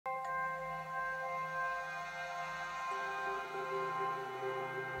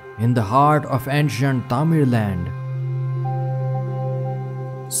In the heart of ancient Tamil land,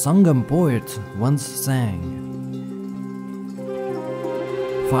 Sangam poets once sang.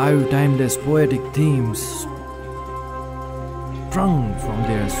 5 timeless poetic themes sprung from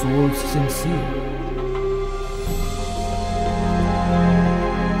their souls sincere,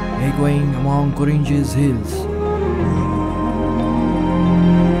 echoing among Kurinji's hills,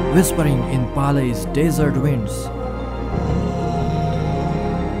 whispering in Pali's desert winds,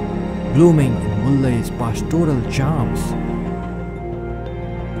 blooming in Mullai's pastoral charms,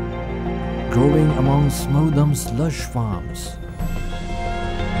 growing amongst Marutham's lush farms,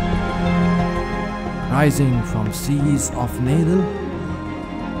 rising from seas of Nadal.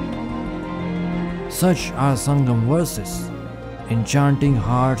 Such are Sangam verses, enchanting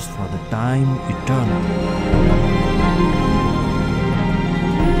hearts for the time eternal.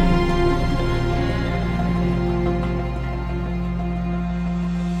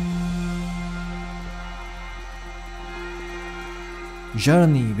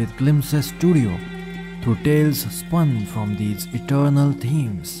 Journey with Glimpses Studio through tales spun from these eternal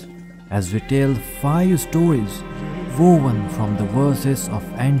themes, as we tell 5 stories woven from the verses of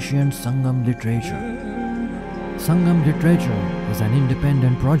ancient Sangam literature. Sangam Literature is an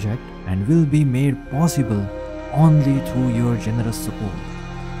independent project and will be made possible only through your generous support.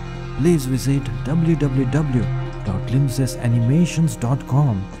 Please visit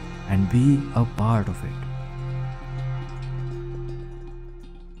www.glimpsesanimations.com and be a part of it.